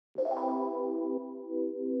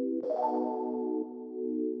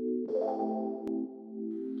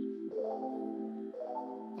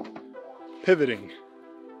Pivoting.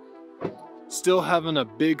 Still having a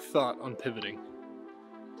big thought on pivoting.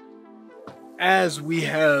 As we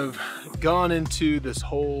have gone into this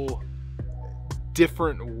whole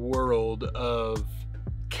different world of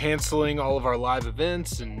canceling all of our live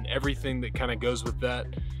events and everything that kind of goes with that,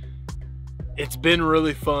 it's been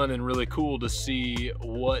really fun and really cool to see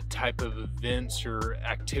what type of events or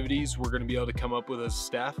activities we're going to be able to come up with as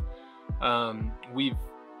staff. We've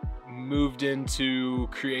moved into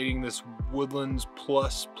creating this Woodlands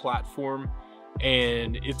Plus platform,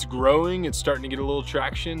 and it's growing. It's starting to get a little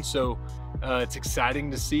traction, so it's exciting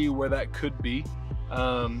to see where that could be.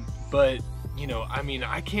 But you know, I mean,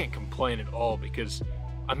 I can't complain at all, because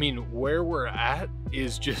I mean, where we're at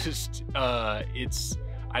is just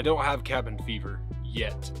I don't have cabin fever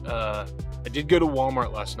yet. I did go to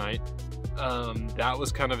Walmart last night. That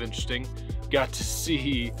was kind of interesting. Got to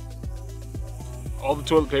see all the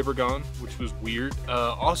toilet paper gone, which was weird.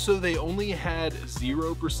 Also, they only had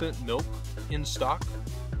 0% milk in stock,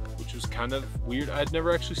 which was kind of weird. I'd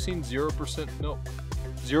never actually seen 0% milk,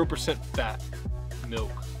 0% fat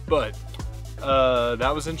milk, but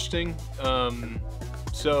that was interesting.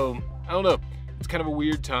 So I don't know, it's kind of a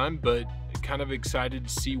weird time, but kind of excited to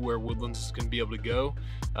see where Woodlands is going to be able to go.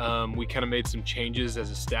 We kind of made some changes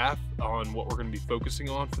as a staff on what we're going to be focusing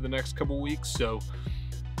on for the next couple weeks, so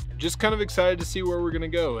just kind of excited to see where we're going to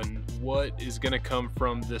go and what is going to come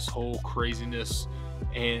from this whole craziness,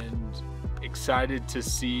 and excited to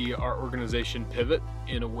see our organization pivot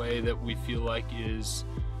in a way that we feel like is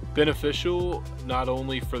beneficial, not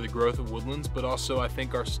only for the growth of Woodlands, but also I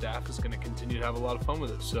think our staff is going to continue to have a lot of fun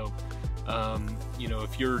with it. So you know,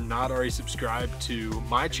 if you're not already subscribed to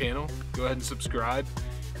my channel, go ahead and subscribe,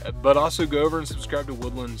 but also go over and subscribe to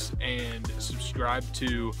Woodlands and subscribe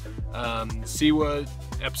to see what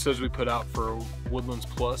episodes we put out for Woodlands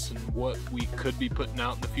Plus and what we could be putting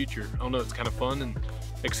out in the future. I don't know, it's kind of fun and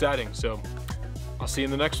exciting, so I'll see you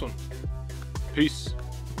in the next one. Peace.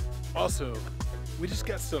 Also, we just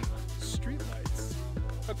got some street lights.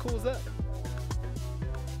 How cool is that?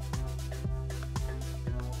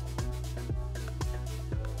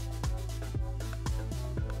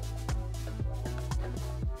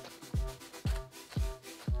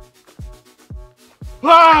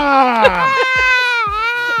 Ah!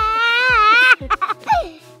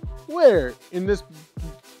 Where? In this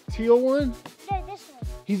teal one? No, this one.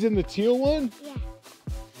 He's in the teal one? Yeah.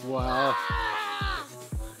 Wow.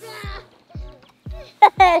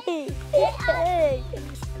 Hey! Hey!